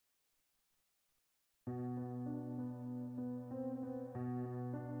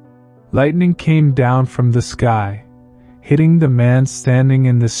Lightning came down from the sky, hitting the man standing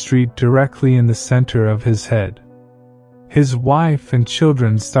in the street directly in the center of his head. His wife and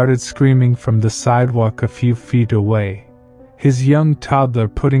children started screaming from the sidewalk a few feet away, his young toddler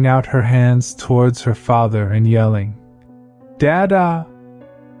putting out her hands towards her father and yelling, "Dada!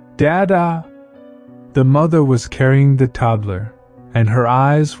 Dada!" The mother was carrying the toddler, and her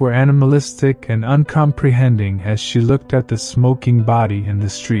eyes were animalistic and uncomprehending as she looked at the smoking body in the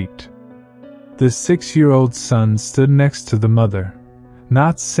street. The 6-year-old son stood next to the mother,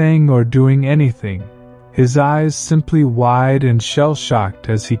 not saying or doing anything, his eyes simply wide and shell-shocked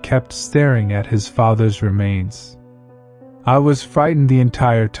as he kept staring at his father's remains. I was frightened the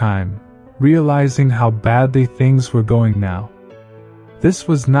entire time, realizing how badly things were going now. This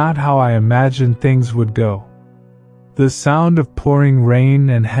was not how I imagined things would go. The sound of pouring rain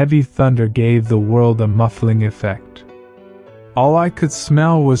and heavy thunder gave the world a muffling effect. All I could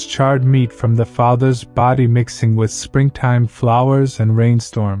smell was charred meat from the father's body mixing with springtime flowers and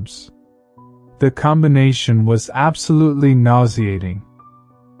rainstorms. The combination was absolutely nauseating.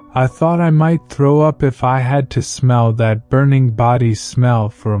 I thought I might throw up if I had to smell that burning body smell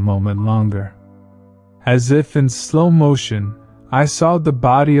for a moment longer. As if in slow motion, I saw the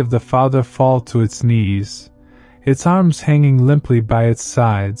body of the father fall to its knees, its arms hanging limply by its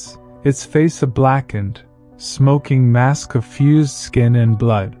sides, its face a blackened, smoking mask of fused skin and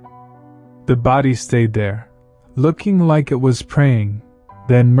blood. The body stayed there, looking like it was praying,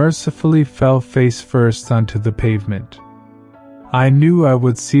 then mercifully fell face first onto the pavement. I knew I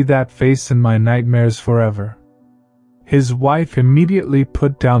would see that face in my nightmares forever. His wife immediately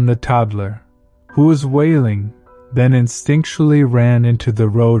put down the toddler, who was wailing, then instinctually ran into the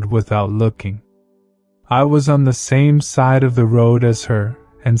road without looking. I was on the same side of the road as her,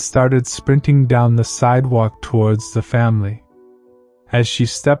 and started sprinting down the sidewalk towards the family. As she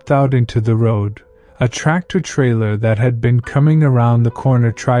stepped out into the road, a tractor-trailer that had been coming around the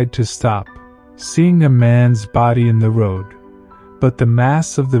corner tried to stop, seeing a man's body in the road, but the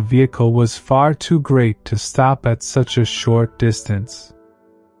mass of the vehicle was far too great to stop at such a short distance.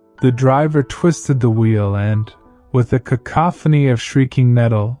 The driver twisted the wheel and, with a cacophony of shrieking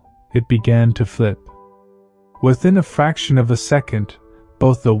metal, it began to flip. Within a fraction of a second,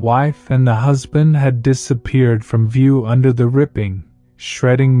 both the wife and the husband had disappeared from view under the ripping,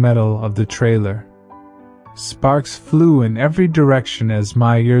 shredding metal of the trailer. Sparks flew in every direction as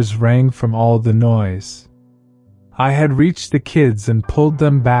my ears rang from all the noise. I had reached the kids and pulled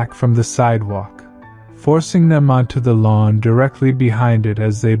them back from the sidewalk, forcing them onto the lawn directly behind it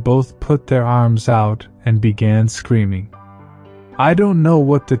as they both put their arms out and began screaming. I don't know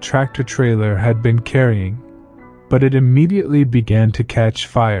what the tractor-trailer had been carrying, but it immediately began to catch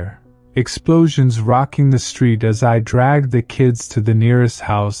fire, explosions rocking the street as I dragged the kids to the nearest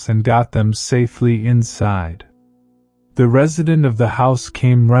house and got them safely inside. The resident of the house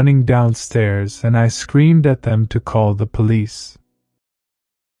came running downstairs and I screamed at them to call the police.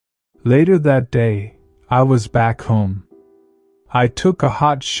 Later that day, I was back home. I took a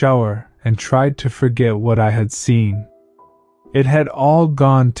hot shower and tried to forget what I had seen. It had all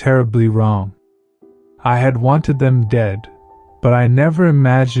gone terribly wrong. I had wanted them dead, but I never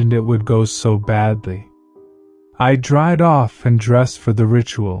imagined it would go so badly. I dried off and dressed for the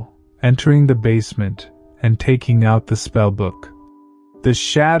ritual, entering the basement and taking out the spellbook. The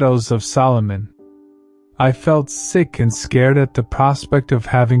Shadows of Solomon. I felt sick and scared at the prospect of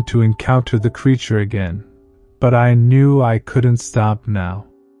having to encounter the creature again, but I knew I couldn't stop now.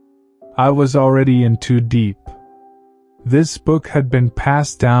 I was already in too deep. This book had been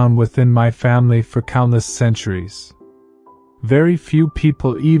passed down within my family for countless centuries. Very few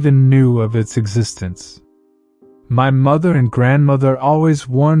people even knew of its existence. My mother and grandmother always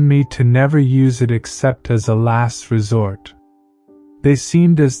warned me to never use it except as a last resort. They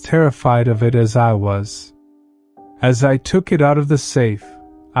seemed as terrified of it as I was. As I took it out of the safe,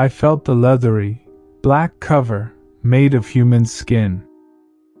 I felt the leathery, black cover, made of human skin.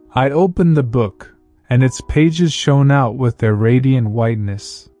 I opened the book, and its pages shone out with their radiant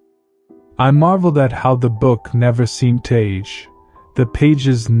whiteness. I marveled at how the book never seemed to age, the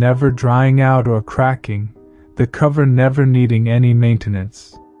pages never drying out or cracking, the cover never needing any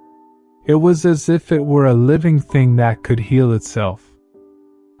maintenance. It was as if it were a living thing that could heal itself.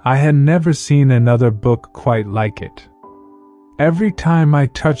 I had never seen another book quite like it. Every time I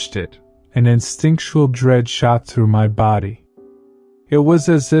touched it, an instinctual dread shot through my body. It was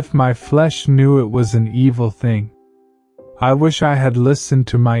as if my flesh knew it was an evil thing. I wish I had listened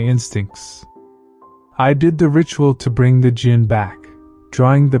to my instincts. I did the ritual to bring the Jinn back,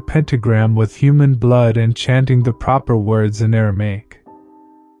 drawing the pentagram with human blood and chanting the proper words in Aramaic.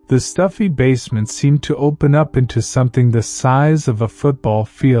 The stuffy basement seemed to open up into something the size of a football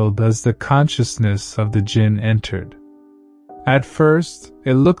field as the consciousness of the Jinn entered. At first,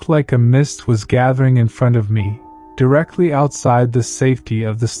 it looked like a mist was gathering in front of me, directly outside the safety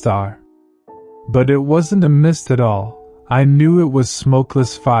of the star. But it wasn't a mist at all. I knew it was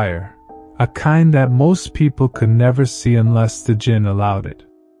smokeless fire, a kind that most people could never see unless the Jinn allowed it.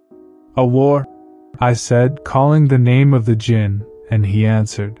 "A war," I said, calling the name of the Jinn, and he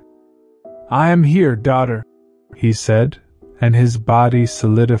answered. "I am here, daughter," he said, and his body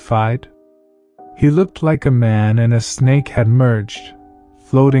solidified. He looked like a man and a snake had merged,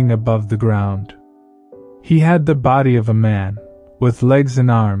 floating above the ground. He had the body of a man, with legs and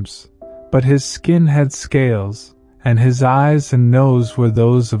arms, but his skin had scales, and his eyes and nose were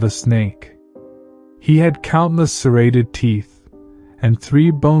those of a snake. He had countless serrated teeth, and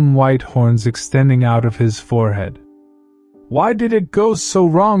 3 bone-white horns extending out of his forehead. "Why did it go so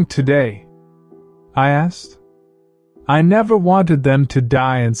wrong today?" I asked. "I never wanted them to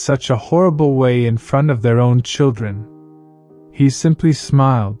die in such a horrible way in front of their own children." He simply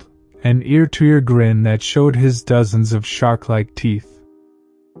smiled, an ear-to-ear grin that showed his dozens of shark-like teeth.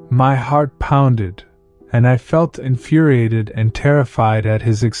 My heart pounded, and I felt infuriated and terrified at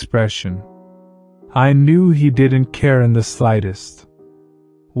his expression. I knew he didn't care in the slightest.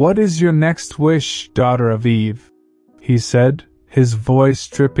 "What is your next wish, daughter of Eve?" he said, his voice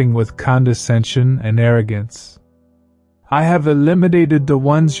dripping with condescension and arrogance. "I have eliminated the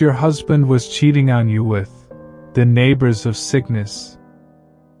ones your husband was cheating on you with, the neighbors of sickness.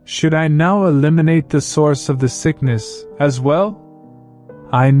 Should I now eliminate the source of the sickness as well?"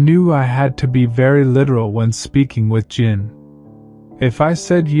 I knew I had to be very literal when speaking with Jinn. If I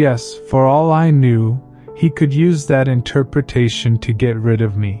said yes, for all I knew, he could use that interpretation to get rid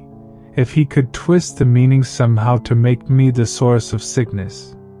of me. If he could twist the meaning somehow to make me the source of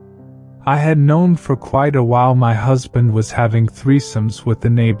sickness. I had known for quite a while my husband was having threesomes with the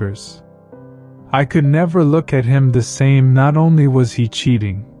neighbors. I could never look at him the same. Not only was he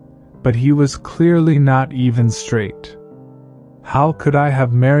cheating, but he was clearly not even straight. How could I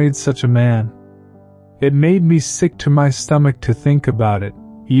have married such a man? It made me sick to my stomach to think about it,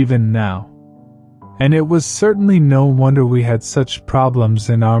 even now. And it was certainly no wonder we had such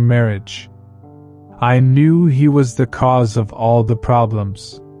problems in our marriage. I knew he was the cause of all the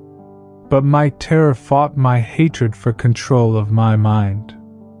problems. But my terror fought my hatred for control of my mind.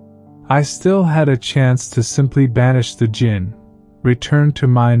 I still had a chance to simply banish the Jinn, return to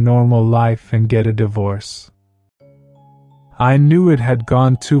my normal life and get a divorce. I knew it had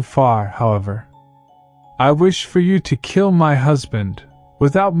gone too far, however. "I wish for you to kill my husband,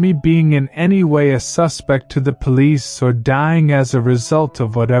 without me being in any way a suspect to the police or dying as a result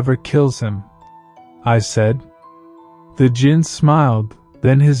of whatever kills him," I said. The Jinn smiled,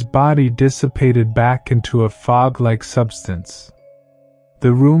 then his body dissipated back into a fog-like substance.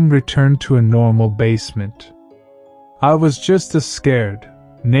 The room returned to a normal basement. I was just a scared,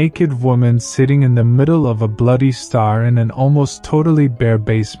 naked woman sitting in the middle of a bloody star in an almost totally bare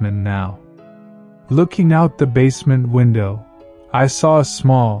basement now. Looking out the basement window, I saw a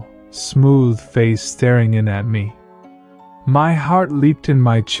small, smooth face staring in at me. My heart leaped in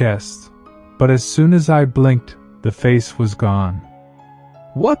my chest, but as soon as I blinked, the face was gone.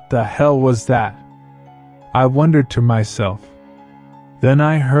 What the hell was that? I wondered to myself. Then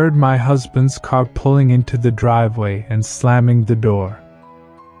I heard my husband's car pulling into the driveway and slamming the door.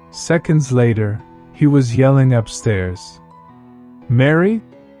 Seconds later, he was yelling upstairs. "Mary?"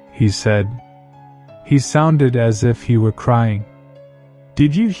 he said. He sounded as if he were crying.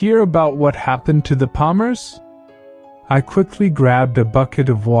 "Did you hear about what happened to the Palmers?" I quickly grabbed a bucket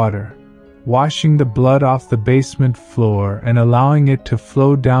of water, washing the blood off the basement floor and allowing it to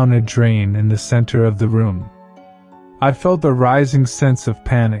flow down a drain in the center of the room. I felt a rising sense of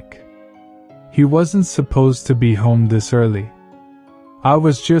panic. He wasn't supposed to be home this early. I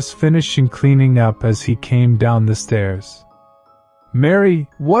was just finishing cleaning up as he came down the stairs. "Mary,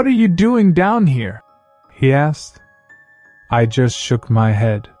 what are you doing down here?" he asked. I just shook my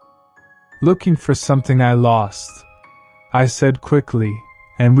head. "Looking for something I lost," I said quickly,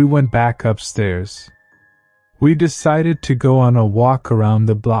 and we went back upstairs. We decided to go on a walk around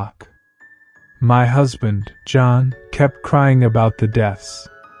the block. My husband, John, kept crying about the deaths.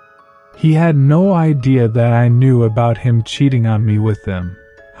 He had no idea that I knew about him cheating on me with them,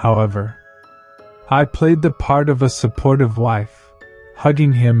 however. I played the part of a supportive wife,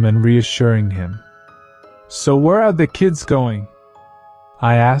 hugging him and reassuring him. "So where are the kids going?"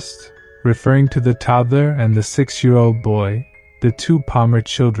 I asked, referring to the toddler and the 6-year-old boy, the 2 Palmer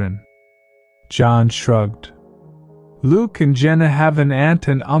children. John shrugged. "Luke and Jenna have an aunt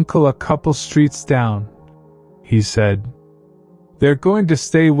and uncle a couple streets down," he said. "They're going to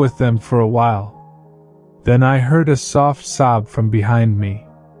stay with them for a while." Then I heard a soft sob from behind me.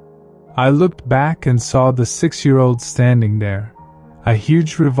 I looked back and saw the 6-year-old standing there, a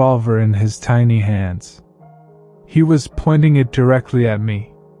huge revolver in his tiny hands. He was pointing it directly at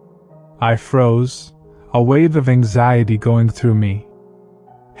me. I froze, a wave of anxiety going through me.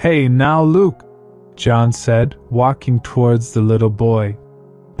 "Hey now, Luke," John said, walking towards the little boy.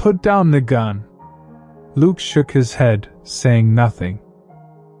 "Put down the gun." Luke shook his head, saying nothing.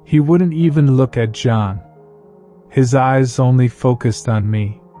 He wouldn't even look at John. His eyes only focused on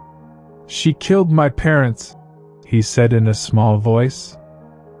me. "She killed my parents," he said in a small voice.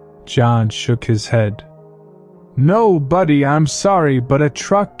 John shook his head. "No, buddy, I'm sorry, but a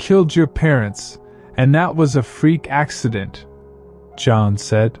truck killed your parents, and that was a freak accident," John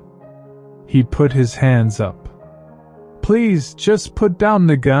said. He put his hands up. "Please, just put down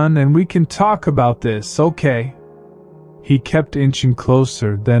the gun and we can talk about this, okay?" He kept inching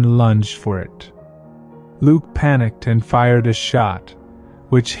closer, then lunged for it. Luke panicked and fired a shot,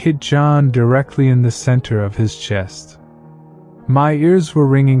 which hit John directly in the center of his chest. My ears were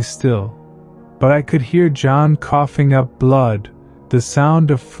ringing still, but I could hear John coughing up blood, the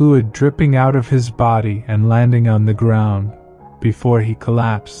sound of fluid dripping out of his body and landing on the ground, before he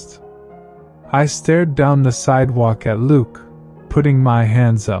collapsed. I stared down the sidewalk at Luke, putting my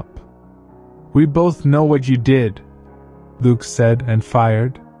hands up. "We both know what you did," Luke said and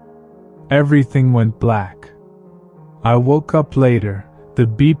fired. Everything went black. I woke up later, the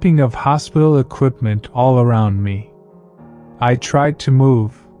beeping of hospital equipment all around me. I tried to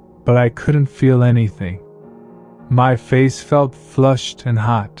move, but I couldn't feel anything. My face felt flushed and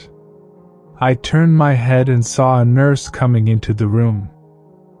hot. I turned my head and saw a nurse coming into the room.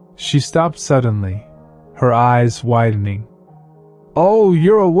 She stopped suddenly, her eyes widening. "Oh,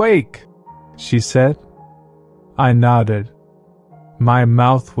 you're awake," she said. I nodded. My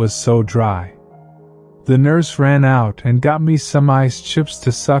mouth was so dry. The nurse ran out and got me some ice chips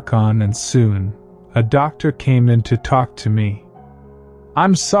to suck on, and soon, a doctor came in to talk to me.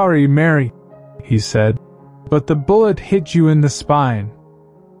 "I'm sorry, Mary," he said, "but the bullet hit you in the spine.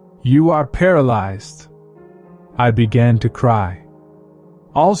 You are paralyzed." I began to cry.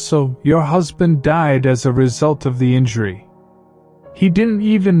 "Also, your husband died as a result of the injury. He didn't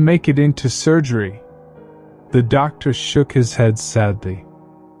even make it into surgery." The doctor shook his head sadly.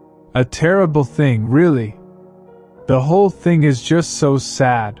 "A terrible thing, really. The whole thing is just so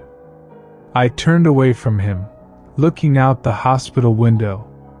sad." I turned away from him, looking out the hospital window.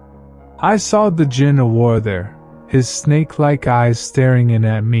 I saw the Jinn awry there, his snake-like eyes staring in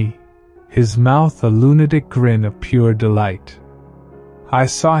at me, his mouth a lunatic grin of pure delight. I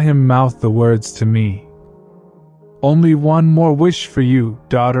saw him mouth the words to me. "Only one more wish for you,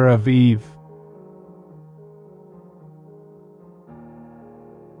 daughter of Eve."